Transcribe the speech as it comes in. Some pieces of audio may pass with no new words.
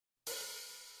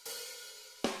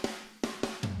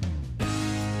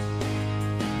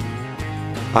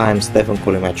I'm Stefan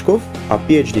Kulimechkov, a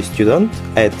PhD student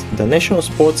at the National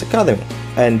Sports Academy,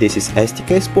 and this is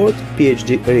STK Sport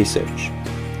PhD Research.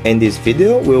 In this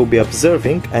video we will be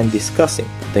observing and discussing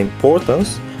the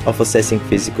importance of assessing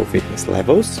physical fitness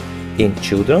levels in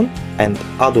children and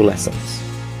adolescents.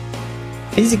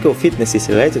 Physical fitness is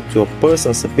related to a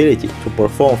person's ability to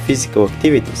perform physical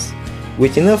activities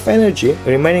with enough energy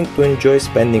remaining to enjoy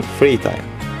spending free time.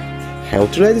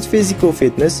 Health-related physical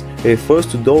fitness refers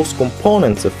to those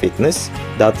components of fitness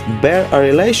that bear a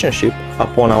relationship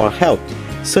upon our health,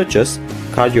 such as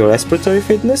cardiorespiratory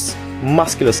fitness,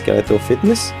 musculoskeletal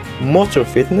fitness, motor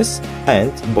fitness,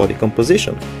 and body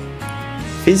composition.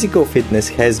 Physical fitness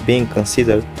has been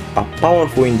considered a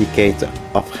powerful indicator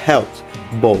of health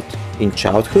both in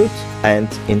childhood and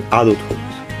in adulthood.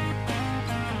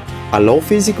 A low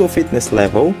physical fitness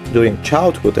level during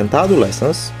childhood and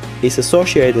adolescence is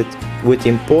associated with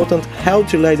important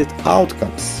health-related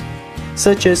outcomes,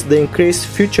 such as the increased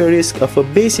future risk of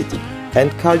obesity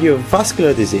and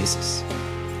cardiovascular diseases,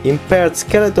 impaired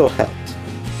skeletal health,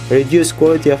 reduced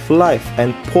quality of life,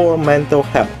 and poor mental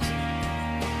health.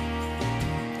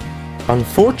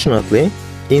 Unfortunately,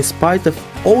 in spite of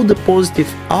all the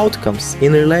positive outcomes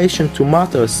in relation to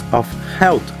matters of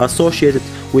health associated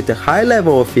with a high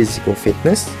level of physical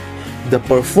fitness, the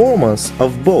performance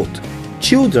of both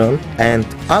children and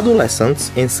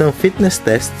adolescents in some fitness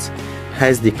tests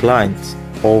has declined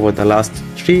over the last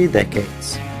 3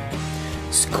 decades.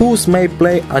 Schools may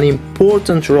play an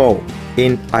important role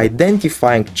in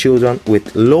identifying children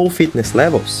with low fitness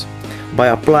levels by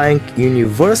applying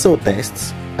universal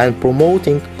tests and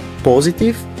promoting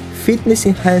positive,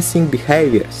 fitness-enhancing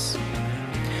behaviors.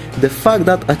 The fact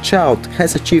that a child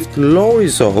has achieved low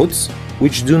results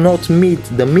which do not meet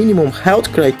the minimum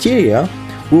health criteria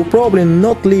will probably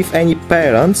not leave any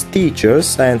parents,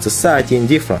 teachers, and society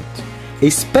indifferent,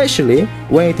 especially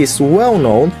when it is well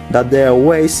known that there are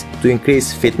ways to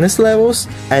increase fitness levels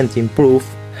and improve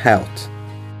health.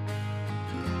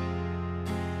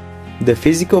 The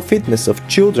physical fitness of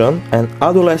children and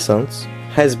adolescents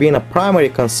has been a primary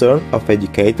concern of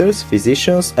educators,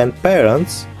 physicians, and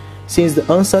parents since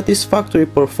the unsatisfactory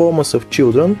performance of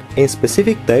children in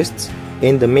specific tests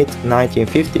in the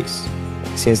mid-1950s.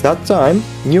 Since that time,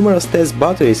 numerous test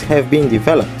batteries have been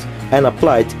developed and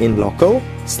applied in local,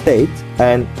 state,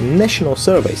 and national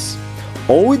surveys,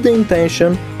 all with the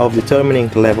intention of determining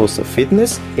levels of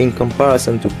fitness in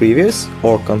comparison to previous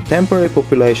or contemporary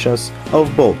populations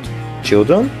of both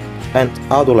children and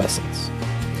adolescents.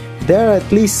 There are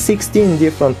at least 16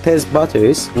 different test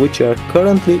batteries which are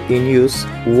currently in use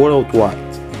worldwide,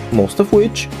 most of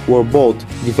which were both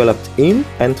developed in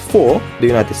and for the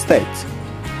United States.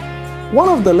 One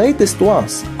of the latest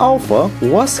ones, Alpha,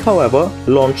 was however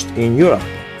launched in Europe,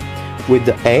 with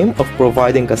the aim of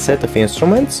providing a set of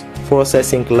instruments for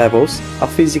assessing levels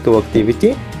of physical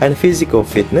activity and physical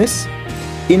fitness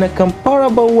in a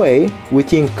comparable way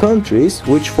within countries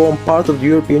which form part of the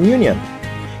European Union.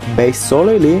 Based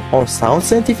solely on sound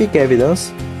scientific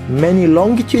evidence, many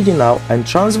longitudinal and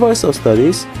transversal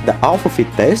studies, the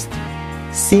AlphaFit test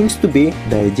seems to be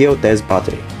the ideal test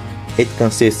battery. It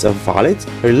consists of valid,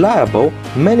 reliable,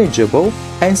 manageable,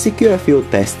 and secure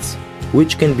field tests,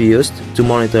 which can be used to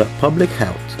monitor public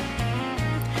health.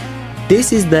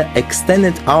 This is the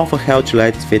extended Alpha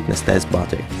Health-related fitness test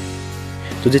battery.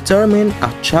 To determine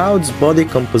a child's body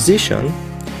composition,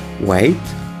 weight,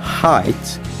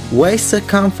 height, waist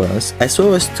circumference, as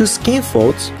well as 2 skin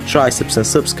folds, triceps and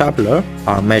subscapular,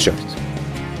 are measured.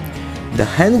 The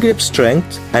hand grip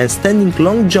strength and standing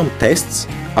long jump tests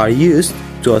are used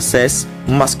to assess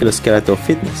musculoskeletal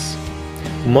fitness.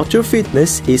 Motor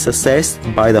fitness is assessed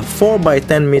by the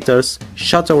 4x10 meters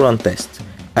shuttle run test,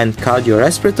 and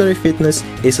cardiorespiratory fitness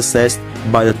is assessed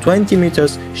by the 20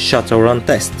 meters shuttle run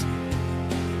test.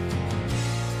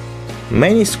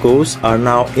 Many schools are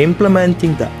now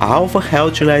implementing the Alpha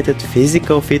Health-related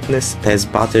physical fitness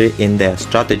test battery in their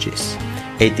strategies.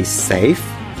 It is safe,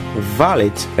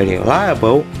 valid,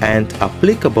 reliable, and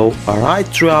applicable right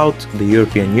throughout the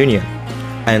European Union,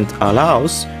 and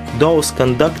allows those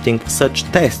conducting such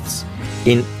tests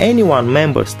in any one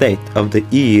member state of the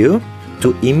EU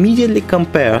to immediately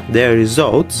compare their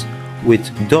results with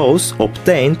those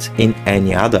obtained in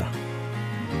any other.